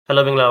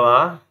Hello မင်္ဂလာပါ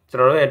ကျွန်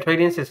တော်တို့ရဲ့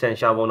trading system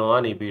ရှာပုံတော့က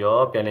နေပြီး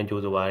တော့ပြန်လည်ကြို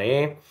ဆိုပါတ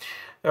ယ်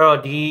အဲ့တော့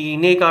ဒီ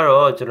နေ့က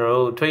တော့ကျွန်တော်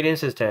တို့ trading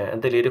system အ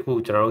သစ်လေးတစ်ခု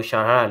ကျွန်တော်တို့ရှာ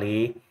ထားတာ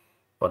လေး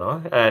ပေါ့နော်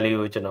အဲ့ဒါလေး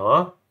ကိုကျွန်တော်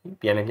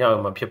ပြန်လည်မျှဝေ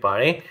မှာဖြစ်ပါ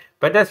တယ်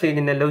better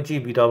sale နဲ့လုပ်ကြ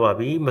ည့်ပြီးတော့ပါ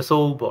ပြီမ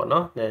စိုးဘူးပေါ့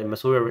နော်မ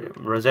စိုးတဲ့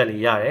result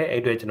လေးရတယ်အဲ့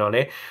အတွက်ကျွန်တော်လ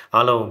ည်း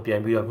အားလုံးပြ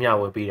န်ပြီးတော့မျှ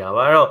ဝေပေးတာ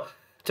ပါအဲ့တော့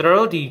ကျွန်တော်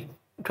တို့ဒီ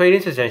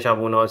trading system ရှာ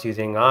ပုံတော့အစီအစ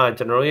ဉ်က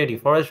ကျွန်တော်တို့ရဲ့ဒီ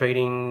forex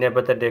trading နဲ့ပ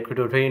တ်သက်တဲ့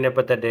crypto trading နဲ့ပ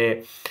တ်သက်တဲ့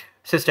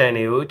system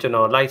တွေကိုကျွန်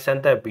တော် like စ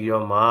မ်းသပ်ပြီး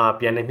တော့မှ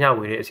ပြန်လည်မျှ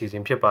ဝေတဲ့အစီအစ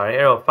ဉ်ဖြစ်ပါတယ်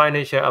အဲ့တော့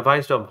financial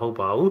advice တော့မဟုတ်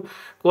ပါဘူး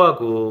ကိုယ့်အ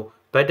ကို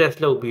better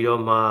လုပ်ပြီး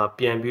တော့မှ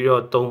ပြန်ပြီး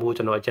တော့သုံးဖို့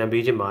ကျွန်တော်အကြံ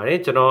ပေးချင်ပါတယ်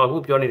ကျွန်တော်အခု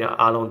ပြောနေတာ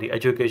အားလုံးဒီ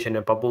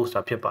educational purpose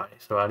တာဖြစ်ပါတယ်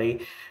ဆိုတော့လေး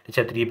တစ်ချ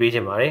က်သတိပေးချ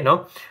င်ပါတယ်เนาะ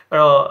အဲ့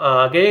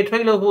တော့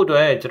trade လုပ်ဖို့အတွ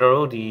က်ကျွန်တော်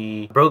တို့ဒီ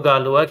broker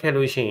လိုအပ်ခဲ့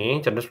လို့ရှိရင်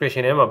ကျွန်တော်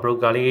description ထဲမှာ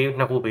broker လေး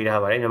နှစ်ခုပေး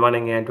ထားပါတယ်မြန်မာ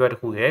နိုင်ငံအတွက်တစ်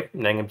ခုရယ်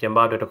နိုင်ငံပြင်ပ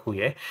အတွက်တစ်ခု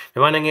ရယ်မြ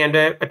န်မာနိုင်ငံအ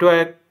တွက်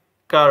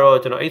ကတော့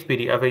ကျွန်တော်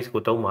HPDFX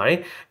ကိုသုံးပါတယ်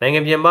နိုင်ငံ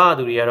ပြင်ပ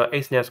သူတွေကတော့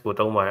Exness ကို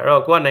သုံးပါတယ်အဲ့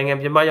တော့ကိုကနိုင်ငံ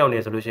ပြင်ပရောက်နေ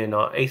ဆိုလို့ရှိရင်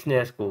တော့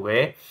Exness ကိုပဲ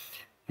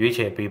ရွေး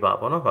ချယ်ပေးပါ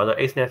ပေါ့နော်ဘာလို့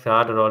Exness က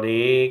တော်တော်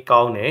လေး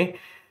ကောင်းတယ်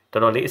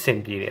တော်တော်လေးအဆင်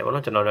ပြေတယ်ပေါ့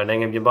နော်ကျွန်တော်တို့နို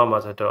င်ငံပြင်ပမှာ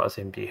ဆိုတော့အဆ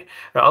င်ပြေ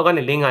အဲ့တော့အောက်က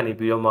နေ link ကနေ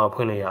ပြီးတော့မှဖွ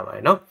င့်လို့ရပါတ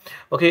ယ်နော်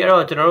Okay အဲ့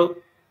တော့ကျွန်တော်တို့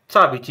စ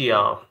ပြီးကြည့်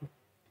အောင်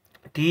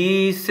ဒီ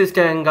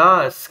system က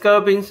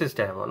scalping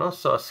system ပေါ့နော်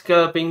ဆိုတော့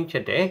scalping ဖြ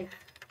စ်တယ်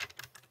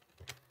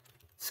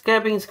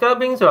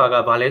scalping ဆိုတာက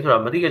ဘာလဲဆိုတာ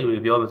မသိတဲ့လူတွေ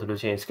ပြောမှဆို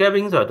လို့ရှိရင်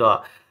scalping ဆိုတော့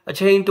အ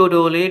ချိန်တို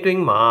တိုလေးတွ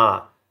င်းမှာ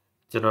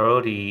ကျွန်တော်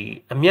တို့ဒီ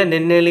အမြတ်န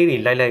ည်းနည်းလေးတွေ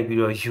လိုက်ပြီး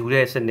တော့ယူ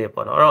တဲ့စနစ်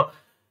ပေါ့နော်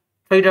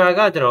အဲ့တော့ trader က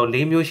ကျွန်တော်၄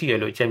မျိုးရှိတယ်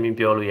လို့အကြံပြု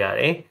ပြောလို့ရ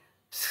တယ်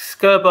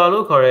scalper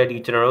လို့ခေါ်တဲ့ဒီ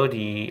ကျွန်တော်တို့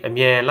ဒီအ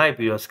မြန်လိုက်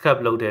ပြီးတော့ scalp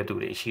လုပ်တဲ့သူ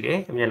တွေရှိတယ်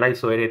အမြန်လိုက်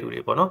ဆွဲတဲ့သူ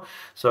တွေပေါ့နော်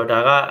ဆို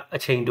တော့ဒါကအ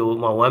ချိန်တို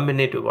မှာ1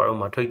 minute တို့ဘာလို့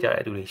မှထွက်ကြ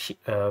တဲ့သူတွေ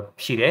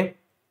ရှိတယ်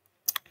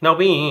နောက်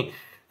ပြီးရင်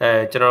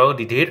ကျွန်တော်တို့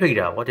ဒီ day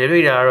trader ပေါ့ day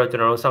trader ကတော့ကျွ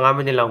န်တော်တို့15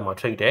 minute လောက်မှာ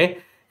trade တယ်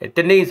တ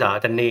နေ့စာ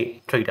တနေ့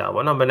trader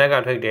ပေါ့နော်မနက်က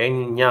trade တယ်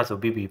ညဆို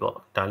ပြီးပြီပေါ့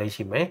ဒါလေး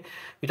ရှိမယ်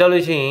ပြီးတော့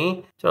လို့ရှိရင်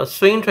ကျွန်တော်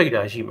swing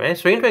trader ရှိမယ်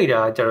swing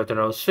trader ကကျတော့ကျွန်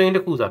တော် swing တ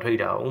စ်ခုစာ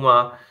trader ဥမာ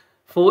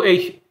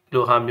 4H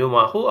လိုဟာမျိုး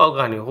မှာဟိုအောက်က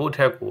နေဟိုထ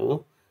က်ကို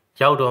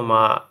ရောက်တော့မှ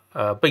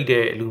ပိတ်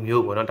တဲ့လူ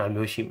မျိုးပေါ့နော်ဒါ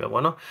မျိုးရှိမယ်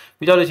ပေါ့နော်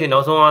ပြီးတော့လို့ရှိရင်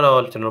နောက်ဆုံးကတော့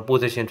ကျွန်တော်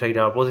position trader က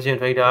တော့ကျွန်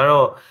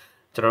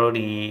တော်တို့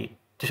ဒီ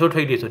တချို့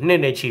trade တွေဆိုနှ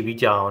စ်နဲ့ချီပြီး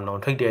ကြာအောင်တော့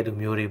trade တဲ့သူ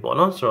မျိုးတွေပေါ့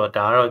နော်ဆိုတော့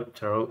ဒါကတော့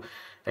ကျွန်တော်တို့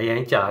အရ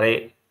င်ကြာတဲ့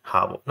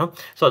ဟာပေါ့နော်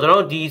ဆိုတော့ကျွန်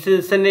တော်တို့ဒီ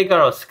စနစ်က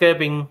တော့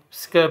scalping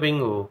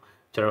ကို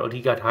ကျွန်တော်တို့အဓိ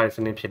ကထားတဲ့စ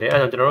နစ်ဖြစ်တယ်အဲ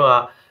ဒါကြောင့်ကျွန်တော်တို့က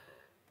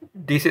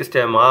ဒီ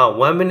system မှာ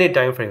1 minute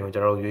time frame ကိုကျွ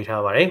န်တော်တို့ရွေး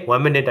ထားပါတယ်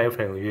1 minute time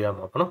frame ကိုရွေးရ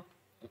မှာပေါ့နော်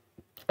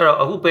အဲ့တော့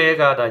အခု pair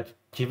ကဒါ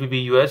GBP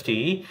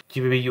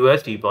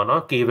USD ပေါ့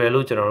နော် cable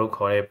လို့ကျွန်တော်တို့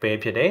ခေါ်တဲ့ pair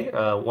ဖြစ်တယ်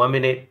1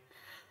 minute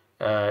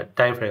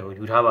time frame ကို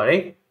ယူထားပါတ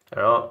ယ်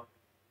အဲ့တော့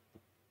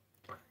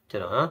ကျွ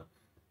န်တော်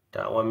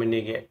ဒါ1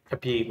 minute ရဲ့အ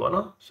ပြည့်ပေါ့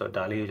နော်ဆို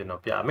တော့ဒါလေးကိုကျွန်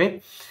တော်ပြမယ်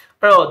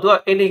အဲ့တော့သူက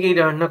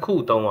indicator နှစ်ခု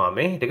သုံးပါမ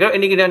ယ်တကယ်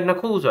indicator နှစ်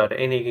ခုဆိုတာ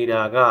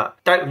indicator က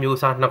type အမျိုး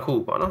အစားနှစ်ခု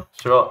ပေါ့နော်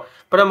ဆိုတော့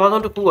ပထမ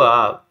ဆုံးတစ်ခုက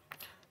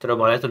ကျွန်တော်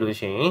ဗာလဲဆိုလို့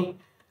ရှိရင်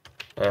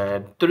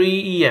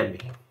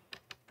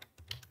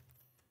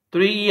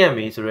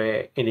3EMA ဆိုရဲ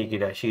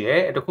indicator ရှိတ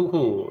ယ်တစ်ခု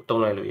ခု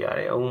သုံးလိုက်လို့ရ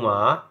တယ်ဥပမာ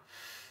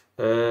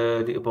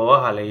ဒီအပေါ်က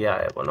ဟာလေးရ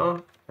တယ်ပေါ့နော်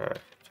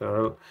ကျွန်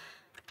တော်တို့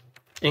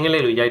အင်္ဂလိ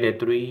ပ်လိုရိုက်တဲ့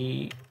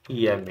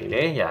 3EMA လ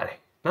ည်းရတယ်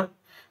နော်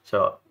ဆို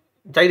တော့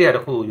ကြိုက်တဲ့တ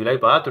စ်ခုယူလို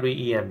က်ပါ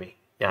 3EMA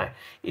ရတယ်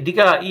အဓိ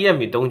က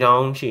EMA 3ချော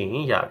င်းရှိရ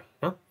င်ရပြီ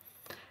နော်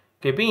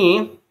ကဲပြီးရင်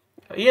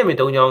EMA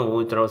 3ချောင်းကို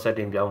ကျွန်တော်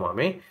setting ပြောင်းပါမ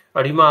ယ်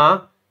အဲ့ဒီမှာ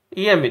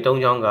EMA 3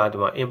ချောင်းကဒီ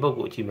မှာ input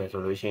ကိုကြည့်မယ်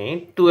ဆိုလို့ရှိရင်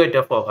သူ့ရဲ့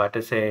default က10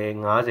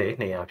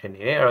 50 200ဖြစ်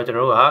နေတယ်အဲ့တော့ကျွန်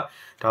တော်တို့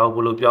ကဒါ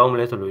ကိုဘယ်လိုပြောင်းမ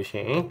လဲဆိုလို့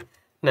ရှိရင်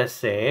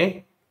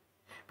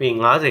20ပြီး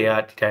50က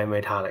ဒီတိုင်းပဲ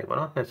ထားလိုက်ပါ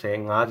နော်20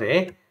 50 100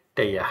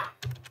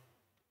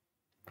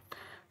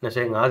 20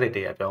 50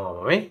 100ပြောင်းအောင်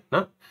ပါမယ်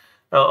နော်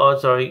အဲ့တော့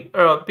sorry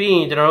အဲ့တော့ပြီးရ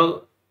င်ကျွန်တော်တို့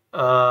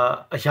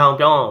အယောင်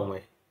ပြောင်းအောင်မ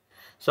ယ်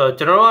ဆိုတော့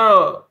ကျွန်တော်တို့က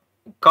တော့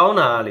ကောင်း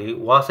တာလေ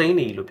ဝါစိမ့်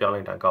နီလို့ပြောင်း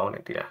လိုက်တာကောင်းတ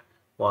ယ်ဒီလား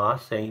ဝါ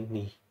စိမ့်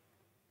နီ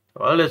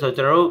ဘာလို့လဲဆိုတော့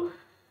ကျွန်တော်တို့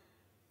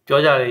ပြော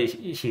ကြရ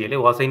ရှိတယ်လေ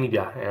ဝါစိမ့်နီပြ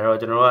အဲ့တော့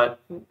ကျွန်တော်တို့က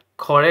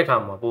ခေါ်တဲ့အခါ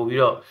မှာပို့ပြီး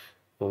တော့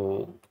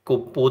ကို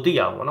ပိုသိ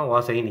အောင်ပေါ့နော်ဝါ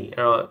စိမ့်နီ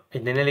အဲ့တော့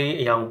နည်းနည်းလေး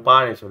အယောင်ပါ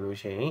တယ်ဆိုလို့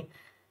ရှိရင်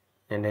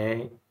နည်းနည်း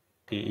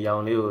ဒီအယော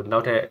င်လေးကိုနော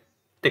က်ထပ်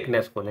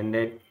thickness ကိုနည်းန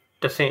ည်း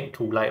တစ်ဆင့်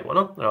ထူလိုက်ပေါ့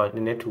နော်အဲ့တော့န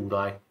ည်းနည်းထူ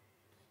သွား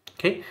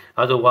Okay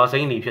အဲဆိုဝါစိ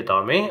မ့်နီဖြစ်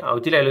သွားမယ်အော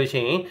က်ကြည့်လိုက်လို့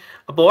ရှိရင်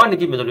အပေါ်ကနေ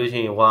ကြည့်မယ်ဆိုလို့ရှိ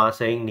ရင်ဝါ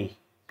စိမ့်နီ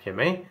ဖြစ်မ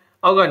ယ်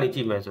အောက်ကနေကြ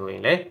ည့်မယ်ဆိုရ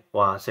င်လည်း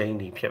ဝါစိမ့်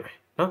နီဖြစ်မယ်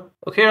နော်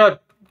Okay တော့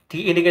ဒီ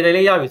indicator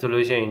လေးရပြီဆို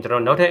လို့ရှိရင်ကျွန်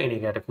တော်နောက်ထပ်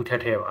indicator တစ်ခုထ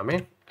ပ်ထည့်ပါမယ်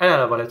အဲ့ဒါ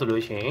တော့ဘာလဲဆို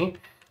လို့ရှိရင်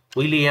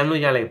William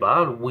လို့ရလိုက်ပါ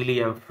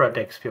William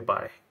Forex ဖြစ်ပါ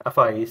တယ်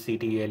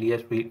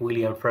FICTLES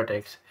William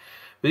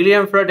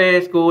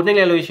Forex ကိုနှိပ်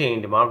လိုက်လို့ရှိရင်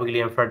ဒီမှာ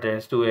William Forex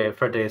တို့ရဲ့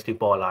Forex တွေ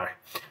ပေါ်လာတယ်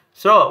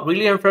ဆိုတော့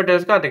William Forex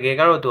ကတကယ်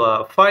ကတော့သူက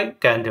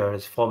5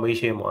 candles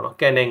formation ပေါ့နော်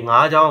candle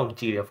 5ချောင်း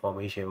ကြည့်တဲ့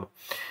formation ပေါ့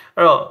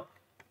အဲ့တော့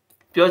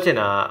ပြောချင်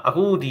တာအ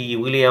ခုဒီ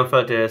William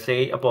Forex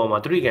လေးအပေါ်မှာ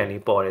3 can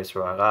လေးပေါ်တယ်ဆို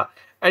တာက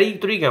အဲ့ဒီ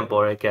3 can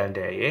ပေါ်တဲ့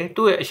candle ရယ်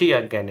သူ့ရဲ့အရှိရ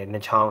candle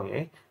 2ချောင်းရ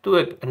ယ်သူ့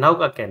ရဲ့အနောက်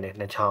က candle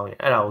 2ချောင်းရယ်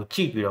အဲ့ဒါကိုကြ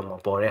ည့်ပြီးတော့မှ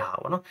ပေါ်တဲ့ဟာ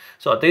ပေါ့နော်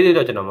ဆိုတော့အသေးသေး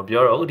တော့ကျွန်တော်မ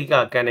ပြောတော့ဘူးအဓိက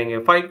candle င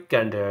ယ်5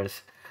 candles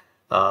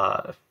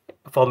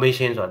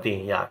formation ဆိုတာသိရ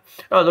င်ရတယ်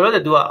အဲ့တော့တို့က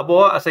သူကအ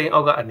ပေါ်ကအစိမ်း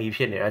အောက်ကအနီးဖြ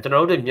စ်နေတာကျွန်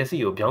တော်တို့မျက်စိ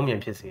ကိုပြောင်းပြန်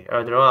ဖြစ်စေ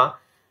အဲ့တော့ကျွန်တော်က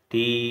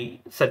ဒီ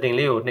setting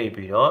လေးကိုနှိပ်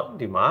ပြီးတော့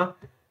ဒီမှာ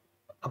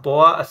အပေါ်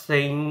ကအ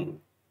စိမ်း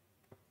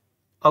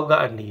အောက်က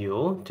အနီး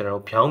ကိုကျွန်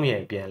တော်ဖြောင်းပြ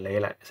န်ပြန်လဲ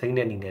လိုက်အစိမ်း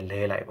နဲ့အနီးနဲ့လဲ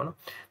လိုက်ပေါ့နော်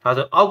ဒါ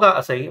ဆိုအောက်က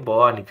အစိမ်းအပေါ်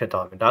ကအနီးဖြစ်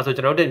သွားပြီဒါဆို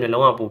ကျွန်တော်တို့မျက်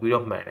လုံးကပို့ပြီး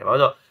တော့မှန်တယ်ဘာ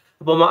လို့ဆို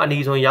အပေါ်မှာအ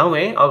နီးဆိုရောင်းမ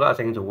ယ်အောက်ကအ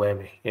စိမ်းဆိုဝဲ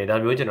မယ်ဒါ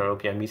မျိုးကျွန်တော်တို့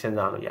ပြန်ပြီးစဉ်း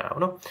စားလို့ရတာ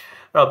ပေါ့နော်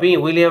အဲ့တော့ပြီးရ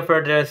င် William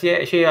Frederick ရဲ့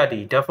အရှိရဒီ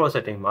default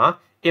setting မှာ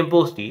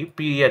import ဒီ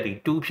period ဒီ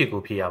2ဖြစ်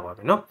ကိုဖြစ်ရပါမ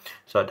ယ်เนาะ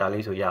ဆိုတော့ဒါ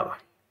လေးဆိုရပါတ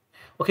ယ်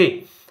okay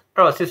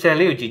အဲ့တော့ system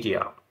လေးကိုကြည့်ကြည့်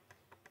အောင်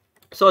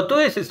ဆိုတော့သူ့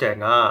ရဲ့ system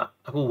က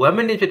အခု1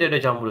 minute ဖြစ်တဲ့အတွ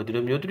က်ကြောင့်မလို့ဒီ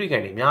လိုမျိုးသူတွေက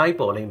န်နေအများကြီး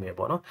ပေါ်လိမ့်မယ်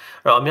ပေါ့နော်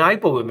အဲ့တော့အများ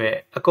ကြီးပေါ်ပေမဲ့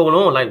အကုန်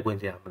လုံးကိုလိုက်ဝင်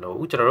စရာမလို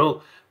ဘူးကျွန်တော်တို့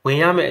ဝင်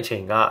ရမယ့်အချိ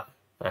န်က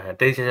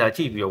တိတ်ဆရာကြ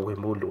ည့်ပြီးတော့ဝင်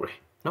ဖို့လိုတယ်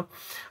เนาะ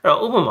အဲ့တော့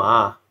ဥပမာ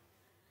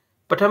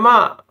ပထမ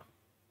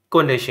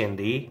condition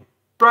ဒီ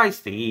price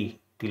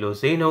ဒီလို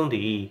ဈေးနှုန်း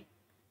ဒီ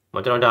ကျွ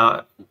န်တော်ဒါ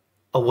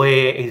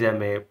aware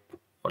example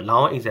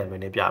long example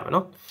နဲ့ပြမယ်เน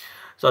าะ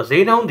ဆိုတော့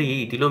ဈေးနှုန်း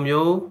ဒီလို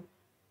မျိုး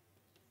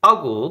အောက်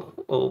ကို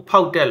ဖော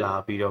က်တက်လာ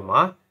ပြီးတော့မှ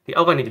ဒီ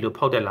အောက်ကနေဒီလို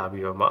ဖောက်တက်လာ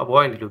ပြီးတော့မှအ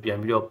ပေါ်ကနေဒီလိုပြန်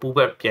ပြီးတော့ပူးဘ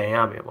က်ပြန်ရ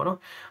မယ်ပေါ့နော်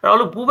အဲ့တော့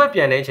လို့ပူးဘက်ပြ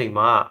န်တဲ့အချိန်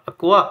မှာ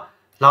ကိုက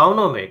လောင်း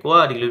တော့မယ်ကိုက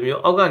ဒီလို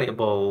မျိုးအောက်ကနေအ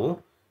ပေါ်ကို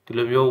ဒီ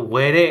လိုမျိုးဝ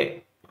ယ်တဲ့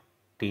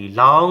ဒီ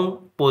long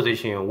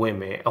position ကိုဝင်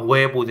မယ်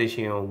aware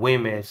position ကိုဝင်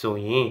မယ်ဆို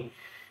ရင်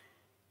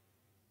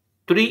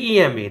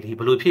 3EMA ဒီဘ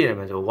ယ်လိုဖြစ်ရ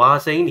မလဲဆိုဝါ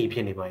စိမ်းဒီဖြ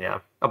စ်နေပါရ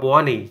အပေါ်က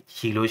နေ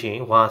ရီလို့ရှိရ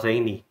င်ဝါစိ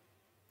မ်းဒီ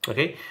โอเค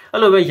အဲ့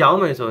လိုပဲရောင်း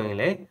မယ်ဆိုရင်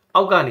လည်း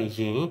အောက်ကနေရ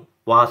င်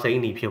ဝါစိ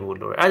မ်းဒီဖြစ်ဖို့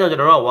လိုတယ်အဲ့ကြောင့်ကျွ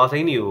န်တော်တို့ကဝါစိ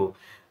မ်းဒီ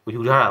ကို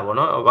ယူထားတာပေါ့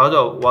နော်ဘာ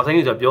လို့ဆိုဝါစိမ်း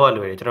ဒီဆိုပြောရ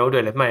လွယ်တယ်ကျွန်တော်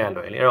တို့လည်းမှတ်ရ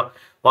လွယ်လေအဲ့တော့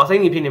ဝါစိ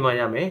မ်းဒီဖြစ်နေမှ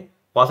ရမယ်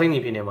ဝါစိမ်းဒီ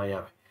ဖြစ်နေမှရ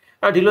မယ်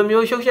အဲ့ဒီလို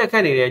မျိုးရှုပ်ရှက်ခ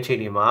တ်နေတဲ့အချိန်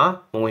တွေမှာ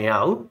မဝင်ရ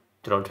ဘူး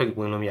ကျွန်တော် trade ဝ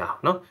င်လို့မရဘူး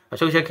เนาะ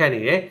ရှုပ်ရှက်ခတ်နေ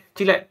တယ်ကြ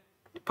ည့်လိုက်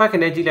ဖတ်ခ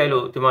နဲ့ကြည့်လိုက်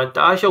လို့ဒီမှာတ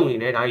အားရှုပ်နေ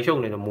တယ်ဒါကြီးရှုပ်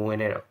နေတော့မဝင်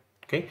နဲ့တော့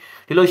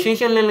ဒီလိုရှင်း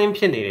ရှင်းလင်းလင်း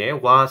ဖြစ်နေတယ်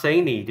ဝါစိ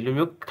မ်းဒီလို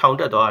မျိုးထောင်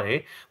တက်သွားတယ်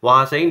ဝါ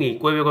စိမ်းဒီ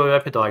ကွဲပြဲ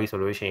ဖြစ်သွားပြီဆို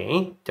လို့ရှိရင်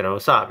ကျွန်တော်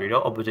တို့စပြီး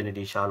တော့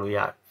opportunity ရှာလို့ရ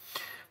တယ်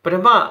ပထ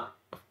မ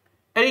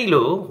အဲ့ဒီ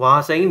လိုဝါ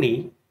စိမ်းဒီ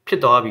ဖြ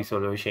စ်သွားပြီဆို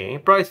လို့ရှိရင်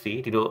price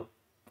ဒီလို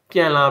ပြ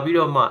န်လာပြီး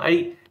တော့မှအဲ့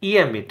ဒီ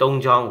EMA 3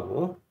ချောင်း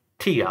ကို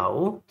ထိတာ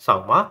ကိုစော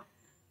င့်ပါ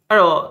အဲ့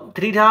တော့သ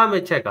တိထားမ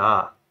ယ့်ချက်က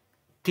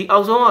ဒီအော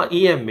က်ဆုံးက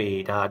EMA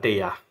ဒါ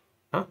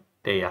100နော်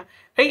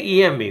100အဲ့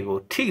EMA ကို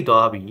ထိ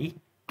သွားပြီး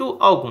သူ့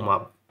အောက်ကမှာ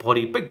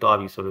body ပိတ်သွား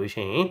ပြီဆိုလို့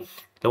ရှိရင်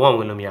လုံးဝဝ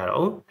င်လို့မရတော့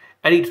ဘူး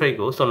အဲ့ဒီ trade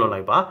ကိုဆွန့်လွတ်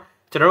လိုက်ပါ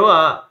ကျွန်တော်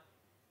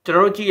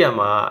တို့ကြည့်ရ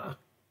မှာ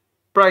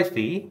price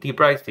ဒီ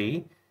price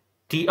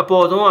ဒီအ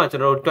ပေါ်ဆုံးကကျွ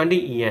န်တော်တို့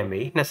20 EMA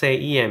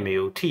 20 EMA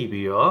ကိုထိ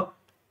ပြီးတော့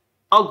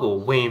အောက်ကို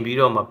ဝင်ပြီး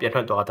တော့မှပြန်ထွ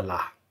က်သွားသ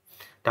လား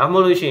ဒါမှမဟု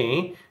တ်လို့ရှိရ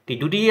င်ဒီ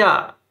ဒုတိယ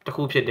တစ်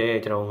ခုဖြစ်တဲ့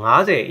ကျွန်တော်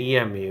50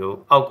 EMA ကို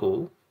အောက်ကို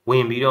ဝ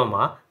င်ပြီးတော့မှ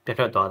ပြန်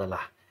ထွက်သွားသ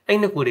လားအဲ့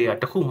နှစ်ခုတွေက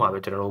တစ်ခုမှပဲ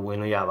ကျွန်တော်တို့ဝင်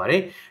လို့ရပါတ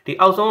ယ်ဒီ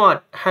အောက်ဆုံးက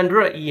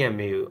100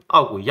 EMA ကို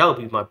အောက်ကိုရောက်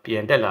ပြီးမှပြ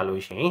န်တက်လာ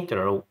လို့ရှိရင်ကျွန်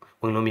တော်တို့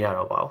ဝင်လို့မရ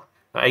တော့ပါဘူး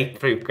အဲ့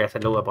trade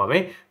cancel လုပ်ရပါမ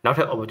ယ်နောက်ထ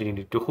ပ်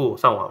opportunity တစ်ခုကို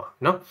စောင့်ပါပါ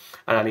เนาะ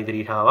အဲ့ဒါလေးသ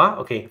တိထားပါ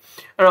okay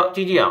အဲ့တော့ကြ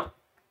ည့်ကြည့်အောင်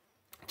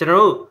ကျွန်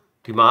တော်တို့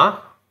ဒီမှာ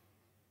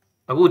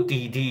အခုဒီ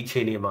အခြေ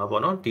အနေမှာ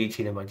ပေါ့နော်ဒီအ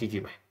ခြေအနေမှာကြည့်ကြ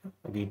ည့်မယ်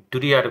ဒီဒု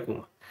တိယတစ်ခု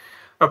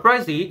မှာ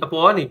price ဒီအ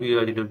ပေါ်ကနေပြီး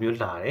တော့ဒီလိုမျိုး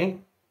လာတယ်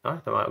နော်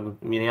ဒီမှာ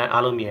မြင်ရ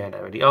အားလုံးမြင်ရတာ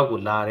ပဲဒီအောက်ကို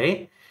လာတယ်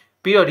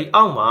ပြီးတော့ဒီ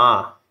အောက်မှာ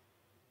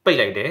ပိတ်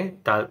လိုက်တယ်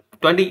ဒါ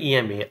20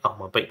 EMA အောက်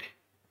မှာပိတ်တယ်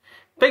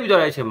ပိတ်ပြီး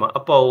တော့တဲ့အချိန်မှာ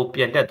အပေါ်ကို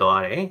ပြန်တက်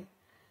သွားတယ်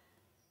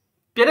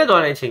ပြန်တက်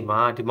သွားတဲ့အချိန်မှာ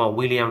ဒီမှာ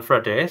William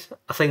Frederick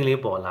အစိမ်း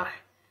လေးပေါ်လာတယ်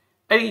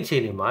အဲ့ဒီအခြေ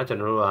အနေမှာကျွန်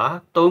တော်တို့က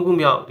3ခု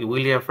မြောက်ဒီ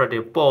William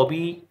Frederick ပေါ်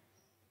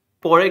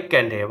တဲ့က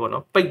န်တယ်ပေါ့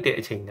နော်ပိတ်တဲ့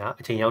အချိန်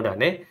ရောက်တာ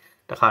ਨੇ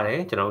တခါတ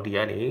ည်းကျွန်တော်တို့ဒီက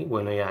နေဝ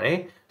င်လို့ရတယ်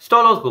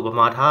stop loss ကိုပ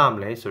မာထားရမ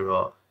လဲဆို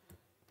တော့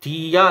ဒီ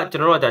ကကျွ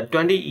န်တော်တို့က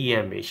20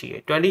 EMA ရှိတ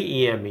ယ်20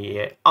 EMA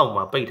ရဲ့အောက်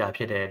မှာပိတ်တာ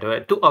ဖြစ်တဲ့အတွက်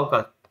သူ့အောက်က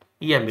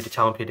EMA တစ်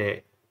ချောင်းဖြစ်တဲ့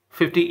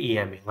50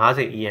 EMA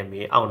 50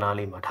 EMA အောက်နား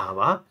လေးမှာထား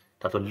ပါ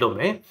ဒါဆိုလွတ်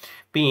မယ်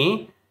ပြီးရင်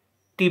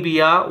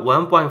TBR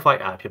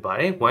 1.5R ဖြစ်ပါ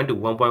တယ်1 to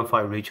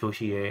 1.5 ratio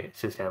ရှိတဲ့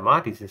system မှာ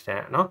ဒီ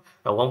system เนาะ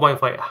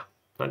 1.5R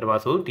เนาะဒီမှာ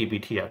ဆို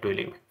TBT อ่ะတွေ့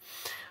လိမ့်မယ်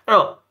အဲ့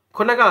တော့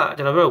ခုနက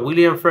ကျွန်တော်ပြော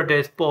William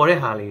Frederick ပေါ်တဲ့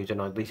ဟာလေးကိုကျွန်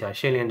တော်သေချာ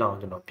ရှင်းလင်းတော့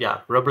ကျွန်တော်ပြ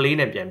replay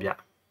နဲ့ပြန်ပြ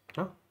เ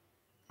นาะ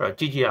အဲ့တော့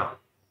ကြည့်ကြည့်အောင်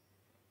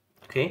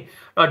okay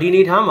အဲ့တော့ဒီအ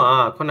နေထားမှာ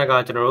ခုနက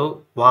ကျွန်တော်တို့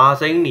ဝါ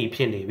စိမ်းနေဖြ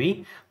စ်နေပြီ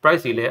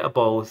price တွေလည်းအ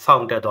ပေါ်ဆော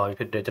င်းတက်သွားပြီ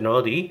ဖြစ်တယ်ကျွန်တော်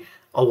တို့ဒီ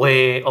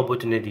aware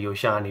opportunity ကို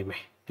ရှာနေမ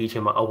ယ်ဒီအချိ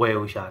န်မှာ aware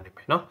ကိုရှာနေမ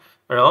ယ်เนาะ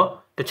အဲ့တော့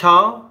တချော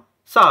င်း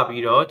စ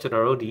ပြီးတော့ကျွန်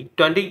တော်တို့ဒီ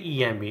20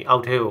 EMA အော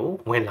က်ထဲကို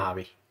ဝင်လာ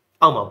ပြီ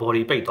အောက်မှာ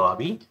body ပိတ်သွား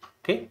ပြီ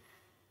okay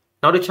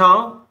နောက်တစ်ချော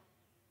င်း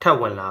ထပ်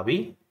ဝင်လာပြီ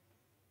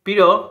ပြီး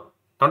တော့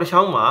နောက်တစ်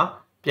ချောင်းမှာ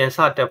ပြန်စ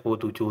တက်ဖို့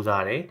သူကြိုး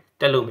စားတယ်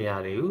တက်လို့မရ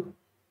သေးဘူး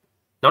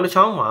နောက်တစ်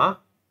ချောင်းမှာ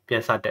ပြ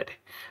န်စတက်တယ်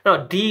အဲ့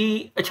တော့ဒီ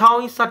အချောင်း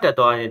ကြီးစတက်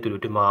သွားရင်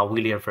ဒီမှာ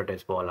William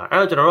Frederick ပေါ်လာအဲ့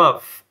တော့ကျွန်တော်တို့က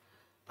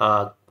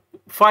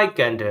5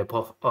 candle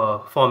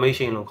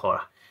formation လို့ခေါ်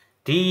တာ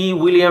ဒီ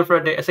William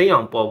Frederick အစိမ်း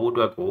အောင်ပေါ်ဖို့အ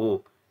တွက်ကို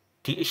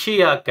ဒီအရှိ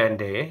ရ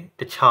candle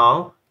တစ်ချော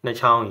င်းနှစ်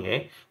ချောင်းရယ်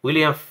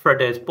William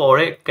Frederick ပေါ်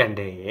တဲ့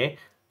candle ရယ်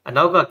အ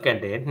နောက်က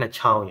candle နှစ်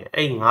ချောင်းရယ်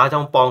အဲ့5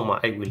ချောင်းပေါင်းမှာ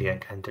အဲ့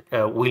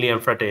William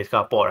Frederick က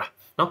ပေါ်တာ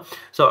เนาะ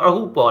ဆိုတော့အ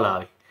ခုပေါ်လာ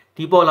ပြီ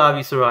ဒီပေါ်လာ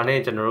ပြီဆိုတာနဲ့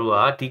ကျွန်တော်တို့က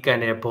ဒီကန်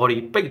တဲ့ body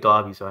ပိတ်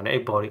သွားပြီဆိုတာနဲ့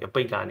အဲ့ body အ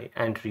ပိတ်ကနေ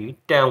entry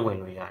တန်းဝင်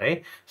လို့ရတယ်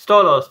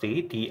stop loss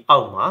ဒီအော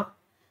က်မှာ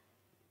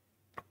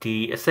ဒီ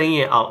အစိမ်း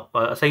ရဲ့အောက်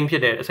အစိမ်းဖြ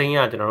စ်တဲ့အစိမ်းက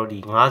ကျွန်တော်တို့ဒီ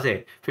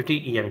50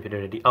 50 EM ဖြစ်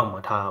တဲ့ဒီအောက်မှာ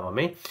ထားရပါမ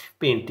ယ်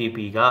ပြီးရင် TP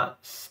က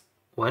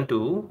1 to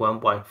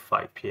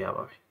 1.5 ဖြစ်ရ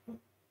ပါမယ်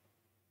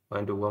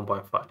1 to 1.5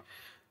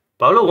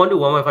ဘာလို့1 to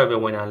 1.5ပဲ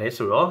ဝင်တာလဲ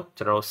ဆိုတော့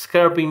ကျွန်တော်တို့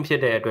scalping ဖြ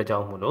စ်တဲ့အတွက်ကြော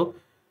င့်မို့လို့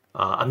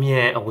အမြ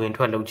န်အဝင်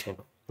ထွက်လုပ်ချင်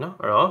လို့เนาะ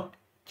အဲ့တော့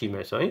ကြည့်မ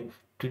ယ်ဆိုရင်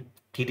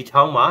ဒီတစ်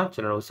ချောင်းမှာကျွ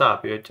န်တော်တို့စ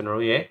ပြီးတော့ကျွန်တော်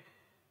တို့ရဲ့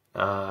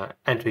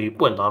entry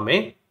ပွင့်သွားမ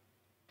ယ်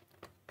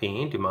ပြီးရ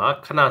င်ဒီမှာ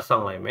ခဏစော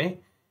င့်လိုက်မယ်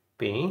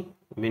ပြီးရင်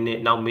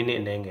နောက်မိနစ်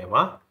အနေငယ်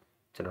မှာ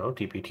ကျွန်တော်တို့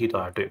DP ထိ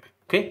သွားတာတွေ့ပြီ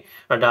okay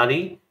အဲ့ဒါ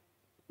လေး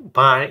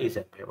buy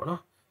example ပေါ့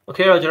နော်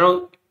okay အဲ့တော့ကျွန်တော်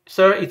တို့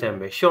sell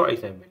example short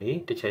example လေး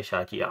တစ်ချက်ရှာ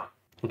ကြည့်အောင်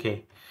okay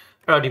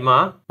အဲ့တော့ဒီမှာ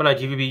ခုန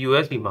GBP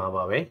USD မှာ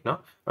ပါပဲเนาะ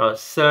အဲ့တော့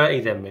sell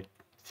example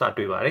စ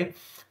တွေ့ပါတယ်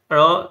အဲ့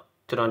တော့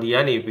ကျွန်တော်ဒီက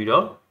နေပြီး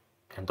တော့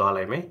ခံသွား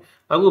လိုက်မယ်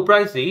အခု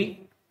price စီ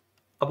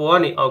အပေါ်က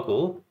နေအောက်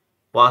ကို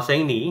ဝါစိ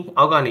မ့်နီ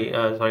အောက်ကနေ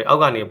sorry အော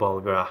က်ကနေအပေါ်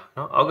ကိုပြောတာเน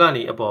าะအောက်က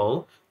နေအပေါ်ကို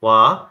ဝါ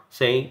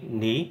စိမ့်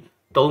နီ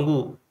3ခု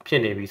ဖြ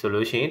စ်နေပြီဆို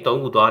လို့ရှိရင်3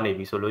ခုသွားနေ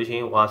ပြီဆိုလို့ရှိရ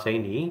င်ဝါစိ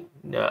မ့်နီ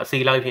အစီ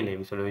လိုက်ဖြစ်နေ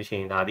ပြီဆိုလို့ရှိ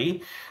ရင်ဒါဒီ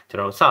ကျွန်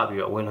တော်စပြီး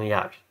တော့ဝင်လို့ရ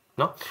ပြီ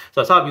เนาะ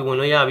ဆိုတော့စပြီးဝင်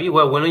လို့ရပြီဝ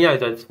င်လို့ရပြီ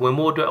ဆိုတော့ဝင်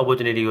ဖို့အတွက်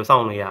opportunity ကိုစော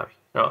င့်လို့ရပြီ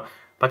အဲ့တော့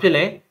ဘာဖြစ်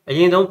လဲအရ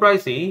င်ဆုံး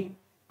price စီ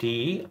ဒီ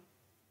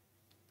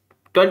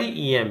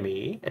20 EMA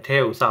အထဲ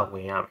ကိုစဝ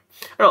င်ရမယ်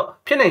အဲ့တော့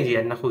ဖြစ်နိုင်ခြေက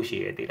နှစ်ခုရှိ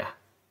ရသေးလား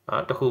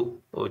တစ်ခု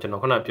ကျွန်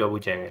တော်ခုနပြော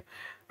ဖို့ကြံခဲ့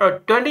အဲ့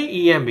တော့20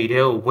 EMA ထဲ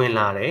ကိုဝင်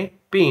လာတယ်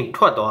ပြီးရင်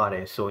ထွက်သွားတ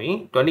ယ်ဆိုရင်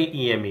20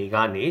 EMA က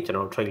နေကျွန်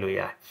တော် trade လို့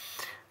ရတယ်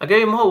အက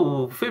ယ်မဟုတ်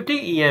ဘူး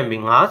50 EMA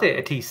 50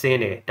အထိဆင်း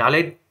တယ်ဒါလ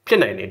ည်းဖြစ်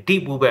နိုင်တယ်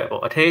deep ဘူးပဲ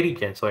ပေါ့အထဲအထိ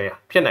ပြန်ဆွဲရ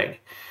ဖြစ်နိုင်တ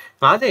ယ်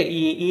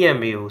50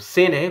 EMA ကိုဆ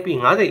င်းတယ်ပြီး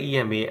50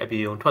 EMA အပြ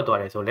င်ကိုထွက်သွား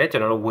တယ်ဆိုလဲကျွ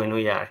န်တော်တို့ဝင်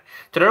လို့ရတယ်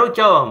ကျွန်တော်တို့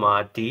ကြောက်အောင်မှာ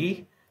ဒီ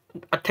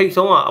အထိတ်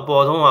ဆုံးကအ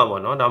ပေါ်ဆုံးက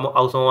ပေါ့နော်ဒါမှမဟုတ်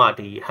အောက်ဆုံးက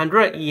ဒီ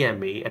100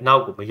 EMA အနော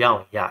က်ကိုမရော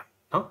က်ရ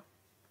နော်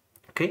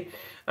okay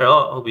အဲ့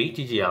တော့ဟုတ်ပြီကြ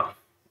ည့်ကြည့်အောင်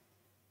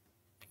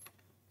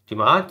ဒီ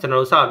မှာကျွန်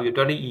တော်တို့စပြီး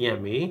20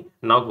 EMA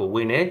နောက်ကိုဝ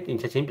င်နေ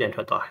ချက်ချင်းပြန်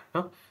ထွက်သွားတယ်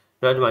နော်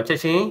အဲ့တော့ဒီမှာချက်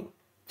ချင်း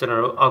ကျွန်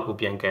တော်တို့အောက်ကို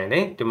ပြန်ကန်တ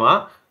ယ်ဒီမှာ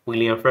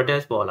William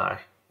Freddes ပေါ်လာတ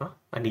ယ်နော်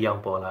အနီအော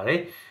င်ပေါ်လာတယ်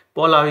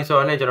ပေါ်လာပြီဆို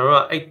တော့ねကျွန်တော်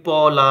တို့ကအဲ့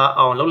ပေါ်လာ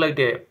အောင်လုပ်လိုက်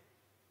တဲ့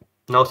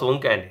နောက်ဆုံး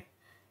ကန်တယ်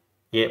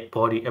ရဲ့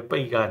body အပိ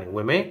တ်ကနေဝ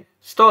င်မယ်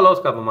stop loss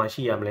ကဘာမှ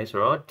ရှိရမလဲဆို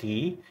တော့ဒီ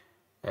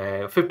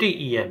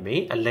50 EMA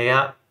အလဲက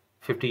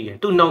50 EMA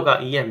သူ့နောက်က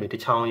EMA တ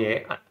စ်ချောင်းရဲ့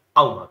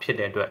အောက်မှာဖြစ်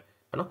တဲ့အတွက်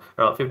နော်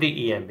အဲ့တော့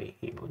50 EMA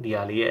ဒီ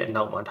ဟာလေးရဲ့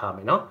နောက်မှာထားမ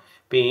ယ်နော်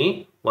ပြီးရင်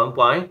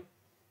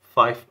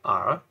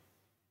 1.5R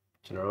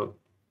ကျွန်တော်တို့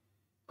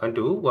1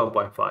 to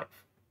 1.5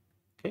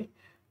 okay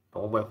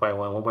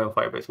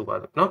 1.5 ပဲဆိုပါ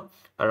စို့နော်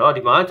အဲ့တော့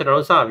ဒီမှာကျွန်တော်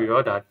တို့စပြီး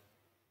တော့ဒါ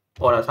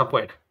order စပွ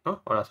င့်နော်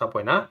order စပွ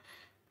င့်တာ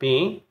ပြီးရ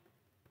င်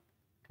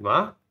ဒီမှာ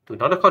သူ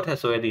နောက်တစ်ခေါက်ထပ်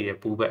ဆွဲသေးတယ်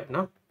ပူပဲ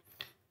နော်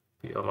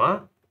ပြီးတော့မှ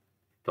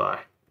သွား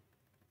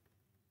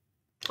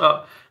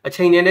အ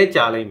ချိန်နဲ့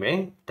ကြာလိမ့်မယ်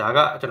ဒါက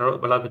ကျွန်တော်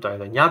တို့ဘယ်လောက်ဖြစ်သွားလဲ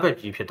ဆိုညဘက်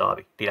ကြီးဖြစ်သွား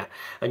ပြီဒီလား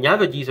ည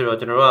ဘက်ကြီးဆိုတော့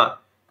ကျွန်တော်တို့က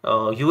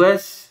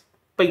US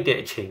ပိတ်တဲ့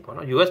အချိန်ပေါ့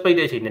နော် US ပိတ်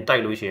တဲ့အချိန်နဲ့တို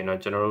က်လို့ရှိရင်တော့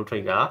ကျွန်တော်တို့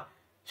trade က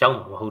ရောက်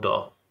မှာမဟုတ်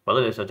တော့ဘာ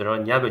လို့လဲဆိုတော့ကျွန်တော်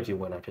ညဘက်ကြီး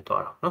ဝင်လာဖြစ်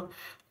သွားတာနော်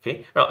okay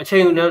အဲ့တော့အချိ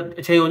န်ကို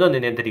တော့န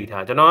ည်းနည်းသတိ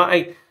ထားကျွန်တော်က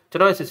အဲ့ကျွ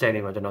န်တော်ရဲ့ system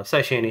တွေမှာကျွန်တော်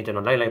session တွေကျွန်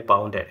တော်လိုက်ပေါ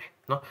င်းတယ်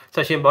နော်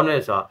session ပေါင်းတ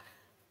ယ်ဆိုတော့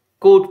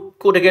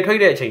ကိုတကယ်ထိ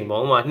တဲ့အချိန်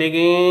ပေါ့မှာနေ့က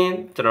င်း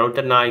ကျွန်တော်တို့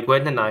တနာရီခွဲ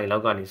2နာရီလော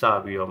က်ကနေစ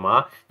ပြီးတော့မှ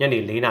ညနေ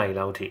4နာရီ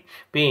လောက်ထိ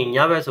ပြီးရင်ည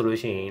ဘက်ဆိုလို့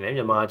ရှိရင်လည်း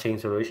မြန်မာအချိန်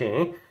ဆိုလို့ရှိရ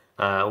င်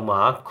ဥမာ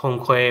ခွန်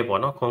ခွဲပေါ့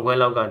နော်ခွန်ခွဲ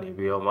လောက်ကနေ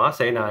ပြီးတော့မှ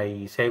10နာရီ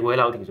10ခွဲ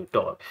လောက်ထိဆို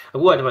တော့အ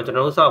ခုကဒီမှာကျွန်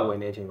တော်တို့စဝင်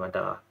နေတဲ့အချိန်မှာ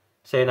ဒါ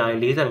10နာရီ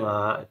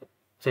45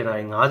 10နာ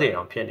ရီ50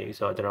အောင်ဖြစ်နေပြီ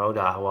ဆိုတော့ကျွန်တော်တို့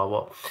ဒါဟိုပါ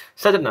ပေါ့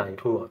17နာရီ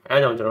ထိုးတော့အဲ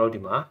အကြောင်းကျွန်တော်တို့ဒီ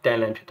မှာ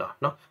10လန်ဖြစ်သွား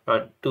เนาะအဲ့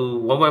တော့သူ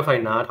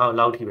 1.5 နားထောင်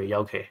လောက်ထိပဲ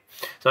ရောက်ခဲ့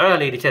ဆိုတော့အဲ့ဒါ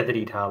လေးတစ်ချက်သ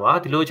တိထားပါ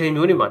ဒီလိုအချိန်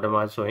မျိုးတွေမှာတမ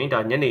ဆိုရင်ဒါ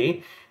ညနေ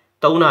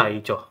3နာရီ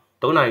ကျော်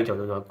ဆို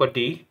တော့ကွက်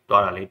တီ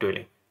သွားတာလေးတွေ့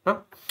လိမ့်เนาะ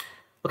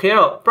okay အဲ့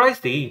တော့ price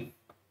ဒီ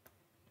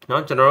เนา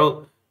ะကျွန်တော်တို့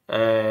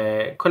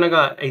ခုနက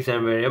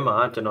example ထဲမှာ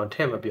ကျွန်တော်ထ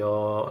ည့်မပြော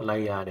လို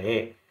က်ရ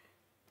တဲ့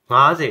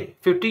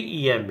50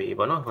 EMA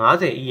ပေါ့နော်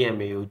50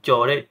 EMA ကို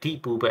ကြော်တဲ့ deep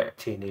pullback အ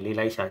ခြေအနေလေး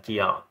လိုက်ရှာကြည့်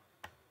အောင်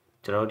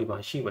ကျွန်တော်တို့ဒီမှာ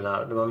ရှိမလား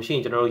ဒီမှာမရှိရ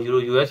င်ကျွန်တော်တို့ Euro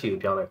USD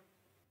ကိုပြောင်းလိုက်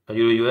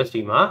Euro USD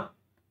မှာ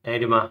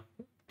ဒီမှာ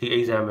ဒီ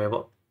example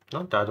ပေါ့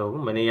နော်ဒါဆို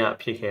မနေ့က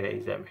ဖြစ်ခဲ့တဲ့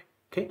example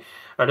okay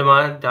အဲ့ဒီမှာ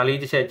ဒါလေး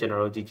တစ်ချက်ကျွန်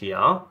တော်တို့ကြည့်ကြည့်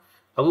အောင်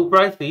အခု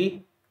price ဒီ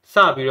စ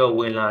ပြီးတော့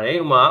ဝင်လာတယ်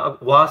ဥမာ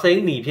ဝါစိ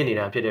မ့်နီဖြစ်နေ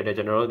တာဖြစ်တဲ့အတွက်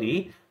ကျွန်တော်တို့ဒီ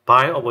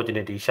buy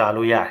opportunity ရှာ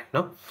လို့ရတယ်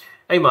နော်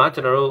အဲ့မှာကျွ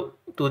န်တော်တို့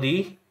သူဒီ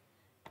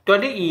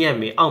20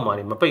 EMA အောက်မှာ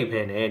နေမပိတ်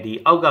ဖဲနဲ့ဒီ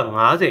အောက်က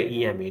50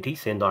 EMA ထိ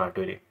ဆင်းသွားတာ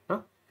တွေ့တယ်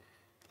နော်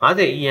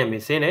50 EMA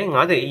ဆင်းတယ်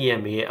50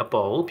 EMA ရဲ့အ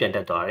ပေါ်ကိုပြန်တ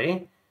က်သွားတယ်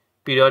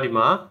ပြီးတော့ဒီ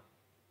မှာ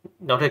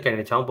နောက်ထပ်ကန်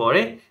တဲ့ချောင်းပေါ်တ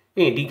ယ်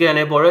ပြီးရင်ဒီကန်လ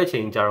ည်းပေါ်တဲ့အချိ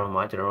န်ကြာတော့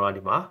မှကျွန်တော်တို့က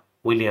ဒီမှာ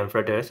William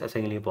Freddes အစိ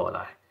မ်းလေးပေါ်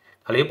လာတယ်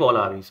ဒါလေးပေါ်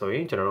လာပြီဆိုရ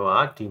င်ကျွန်တော်တို့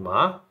ကဒီမှာ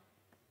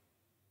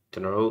ကျွ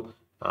န်တော်တို့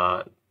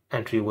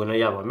entry ဝင်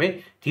လို့ရပါမယ်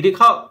ဒီတစ်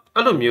ခေါက်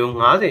အဲ့လိုမျိုး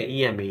50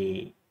 EMA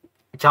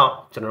အကြောင်း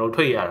ကျွန်တော်တို့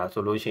ထွက်ရတာ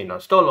ဆိုလို့ရှိရင်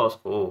တော့ stop loss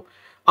ကို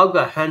အောက်က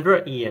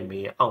100 EMA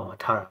အောက်မှာ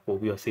ထားတာပို့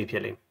ပြီးတော့ safe ဖြ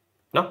စ်လိမ့်မယ်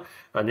နော်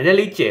နည်းနည်း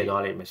လေးကျဲ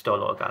သွားလိမ့်မယ် stop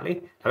loss ကလေ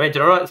ဒါပေမဲ့ကျွ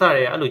န်တော်တို့အစ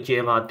ရဲအဲ့လိုကျဲ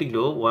မှာတိ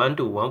လို့1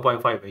 to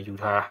 1.5ပဲယူ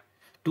ထားတာ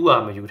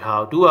2R မယူ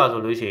ထားဘူး2R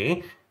ဆိုလို့ရှိရင်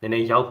နည်းန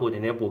ည်းရောက်ဖို့န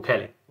ည်းနည်းပိုခက်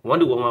လေ1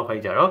 to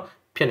 1.5ကြတော့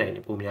ဖြစ်နိုင်တ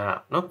ယ်ပုံများတာ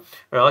နော်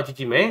အဲ့တော့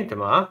ကြည့်မယ်ဒီ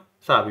မှာ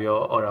စပြီး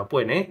တော့ order ပွ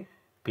င့်နေ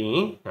ပြီး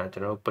ရင်ကျွ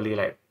န်တော်တို့ play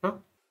လိုက်နော်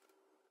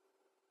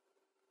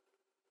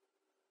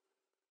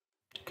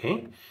okay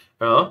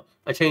အဲ့တော့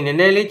အချိန်နည်း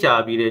နည်းလေးကြာ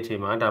ပြီးတဲ့အချိ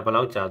န်မှာဒါဘယ်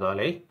လောက်ကြာသွား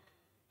လဲ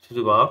စု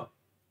စုပေါင်း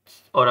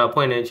order ဖွ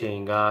င့်တဲ့အချိန်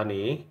က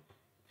နေ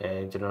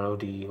ကျွန်တော်တို့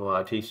ဒီဟို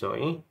အထိဆို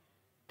ရင်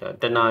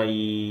တနာ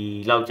ရီ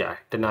လောက်ကြာ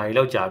တနာရီ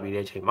လောက်ကြာပြီး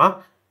တဲ့အချိန်မှာ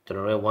ကျွန်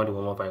တော်တို့1 to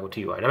 1.5ကို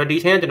ထိပါတယ်ဒါပေမဲ့ဒီ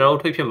အချိန်ကကျွန်တော်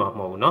တို့ထွေးဖြစ်မှာမ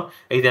ဟုတ်ဘူးเนาะ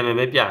example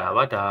ပဲပြတာ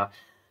ပါဒါ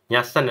ည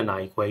12နာ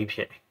ရီခွဲကြီးဖြ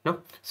စ်တယ်เนาะ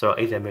ဆိုတော့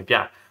example ပြ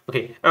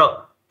okay အဲ့တော့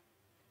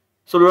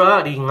ဆိုလိုတာ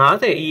ကဒီ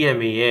90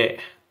 EMA ရဲ့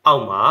အော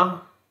က်မှာ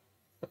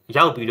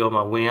ရောက်ပြီးတော့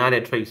မှဝင်ရ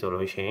တဲ့ trade ဆို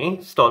လို့ရှိရင်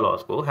stop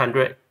loss ကို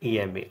100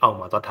 EMA အောက်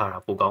မှာသွားထားတာ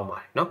ပိုကောင်းပါ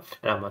တယ်เนาะ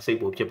အဲ့ဒါမှစိတ်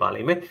ပိုဖြစ်ပါလိ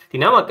မ့်မယ်ဒီ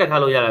နားမှာကတ်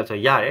ထားလို့ရတယ်ဆို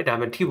ရတယ်ဒါပေ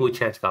မဲ့ထိဖို့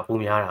chance ကပို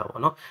များတာပေါ့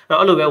เนาะအဲ့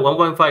တော့အဲ့လိုပဲ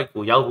 1.5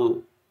 ကိုရောက်ဖို့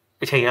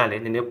အချိန်ကလ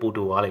ည်းနည်းနည်းပို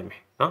တိုသွားလိမ့်မ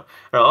ယ်เนาะ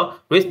အဲ့တော့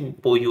risk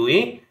ပိုယူရ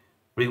င်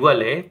reward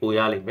လည်းပိုရ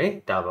လိမ့်မယ်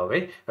ဒါပါပဲ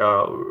အဲ့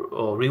တော့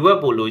ဟို reward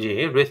ပိုလို့ချ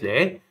င်း risk လ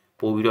ည်း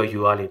ပိုပြီးတော့ယူ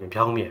ရလိမ့်မယ်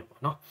ဖြောင်းမြန်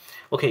ပေါ့เนาะ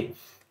okay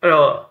အဲ့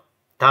တော့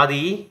ဒါ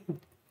ဒီ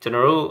ကျွန်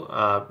တော်တို့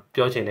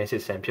ပြောချင်တဲ့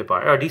system ဖြစ်ပါတ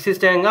ယ်အဲ့တော့ဒီ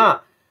system က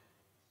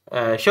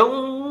ရှုံး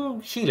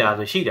ရှိလား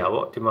ဆိုရှိတာ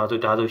ပေါ့ဒီမှာဆို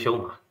ဒါဆိုရှုံး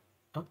ပါ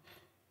เนาะ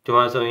ဒီ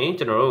မှာဆိုရင်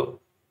ကျွန်တော်တို့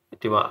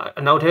ဒီမှာ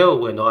အနောက်ထဲကို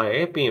ဝင်သွားတ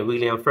ယ်ပြီးရင်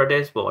William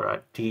Freddes ပေါ်တာ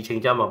ဒီအချိ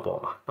န်ကြမှာပေါ်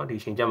မှာเนาะဒီ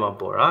အချိန်ကြမှာ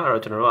ပေါ်တာအဲ့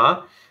တော့ကျွန်တော်တို့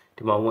က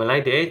ဒီမှာဝင်လို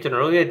က်တယ်ကျွန်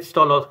တော်တို့ရဲ့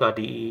stop loss က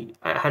ဒီ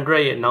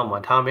100ရဲ့နောက်မှာ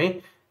ထားမယ်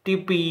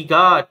TP က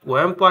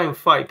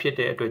 1.5 ဖြစ်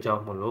တဲ့အတွက်ကြော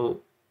င့်မလို့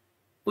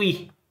ဦး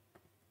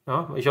เนา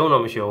ะမရှုံး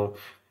တော့မရှုံး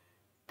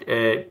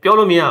ပြော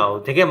လို့မရအောင်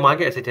တကယ်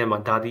market asset ထဲမှာ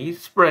ဒါဒီ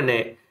spread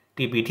နဲ့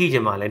TP ထိချ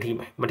င်မှလည်းထိ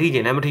မယ်မထိချ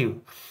င်လည်းမထိဘူး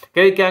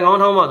ကန်ကောင်း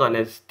ထောင်းမှဆိုရ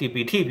င် TP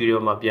ထိပြီး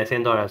တော့မှပြန်ဆ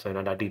င်းသွားတာဆိုရင်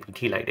တော့ဒါ TP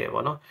ထိလိုက်တယ်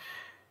ပေါ့နော်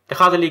တ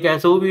ခါတလေကန်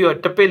ဆိုးပြီးတော့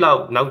တစ်ပစ်လော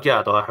က်နောက်ကျ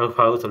သွားဟု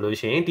တ်ဆိုလို့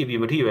ရှိရင် TP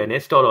မထိပဲ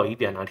နဲ့ stop loss ကြီး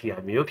ပြန်လာထိတာ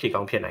မျိုးဖြစ်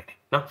ကောင်းဖြစ်နိုင်တယ်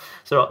နော်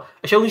ဆိုတော့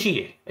အရှုံးရှိတ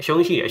ယ်အရှုံး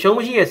မရှိ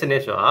ရဲ့စန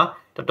စ်ဆိုတာ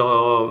တော်တော်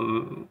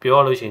ပြော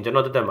လို့ရှိရင်ကျွန်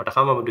တော်တက်မှာတစ်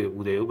ခါမှမတွေ့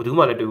ဘူးသေးဘူးဘယ်သူ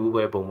မှလည်းတွေ့ဘူး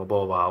ပဲပုံမ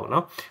ပေါ်ပါဘူးเนา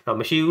ะအဲ့တော့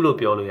မရှိဘူးလို့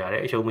ပြောလို့ရတ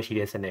ယ်အရှုံးမရှိ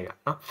တဲ့စနစ်က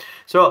เนาะ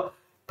ဆိုတော့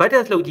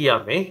budget လုပ်ကြည့်ရ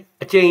မယ်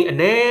အချိန်အ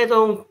နည်း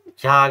ဆုံး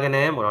ယာက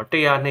နေပေါ့နော်100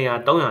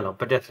 200 300လောက်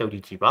budget လုပ်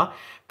ကြည့်ပါ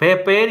ဘယ်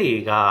ပဲတွေ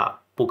က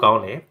ပိုကောင်း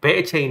လဲဘယ်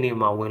အချိန်တွေ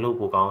မှာဝင်လို့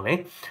ပိုကောင်းလဲ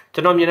ကျွ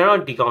န်တော်မြင်တော့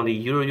ဒီကောင်ဒီ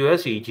Euro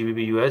USD GBP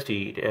USD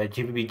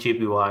GBP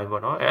JPY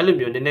ပေါ့နော်အဲ့လို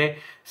မျိုးနည်းနည်း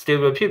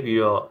stable ဖြစ်ပြီး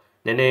တော့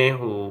နည်းနည်း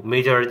ဟို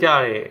major ကြ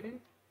တဲ့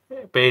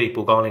ပဲတွေ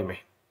ပိုကောင်းနိုင်မ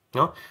ယ်เ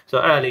นาะဆို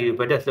တော့အဲ့ဒါလေး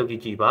budget လုပ်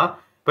ကြည့်ပါ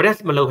budget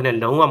မလုပ်ခနဲ့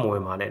လုံးဝမဝ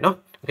င်ပါနဲ့เนาะ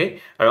okay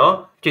အဲ့တော့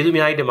ကျေးဇူးအ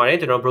များကြီးတင်ပါတယ်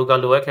ကျွန်တော် broker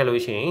လိုအပ်ခဲ့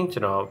လို့ရှိရင်ကျွ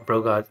န်တော်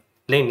broker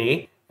link နေ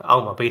အော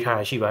က်မှာပေးထား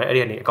တာရှိပါတယ်အဲ့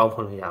ဒီကနေအကောင့်ဖွ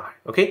င့်လို့ရပါတယ်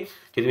okay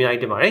ကျေးဇူးအများ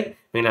ကြီးတင်ပါတယ်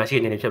မင်္ဂလာရှိ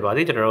တဲ့နေ့ဖြစ်ပါ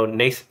စေကျွန်တော်တို့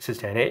next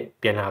system နဲ့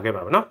ပြန်လာခဲ့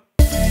ပါမယ်เนาะ